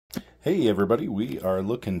Hey everybody, we are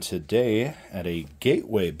looking today at a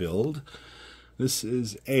gateway build. This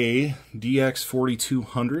is a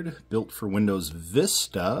DX4200 built for Windows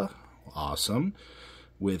Vista, awesome,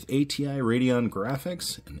 with ATI Radeon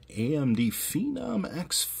graphics and AMD Phenom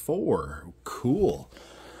X4, cool.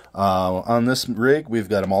 On this rig we've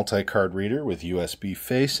got a multi-card reader with USB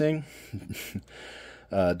facing,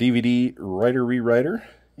 DVD writer-rewriter,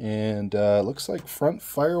 and looks like front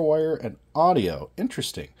FireWire and audio.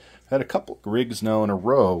 Interesting. Had a couple rigs now in a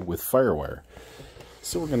row with FireWire.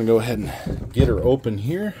 So we're going to go ahead and get her open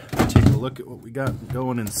here. Take a look at what we got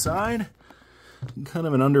going inside. Kind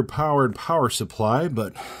of an underpowered power supply,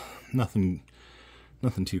 but nothing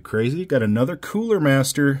too crazy. Got another Cooler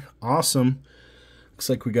Master, awesome. Looks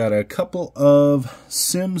like we got a couple of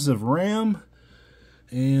sims of RAM,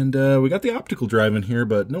 and we got the optical drive in here,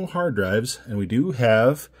 but no hard drives. And we do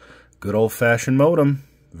have good old-fashioned modem.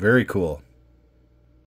 Very cool.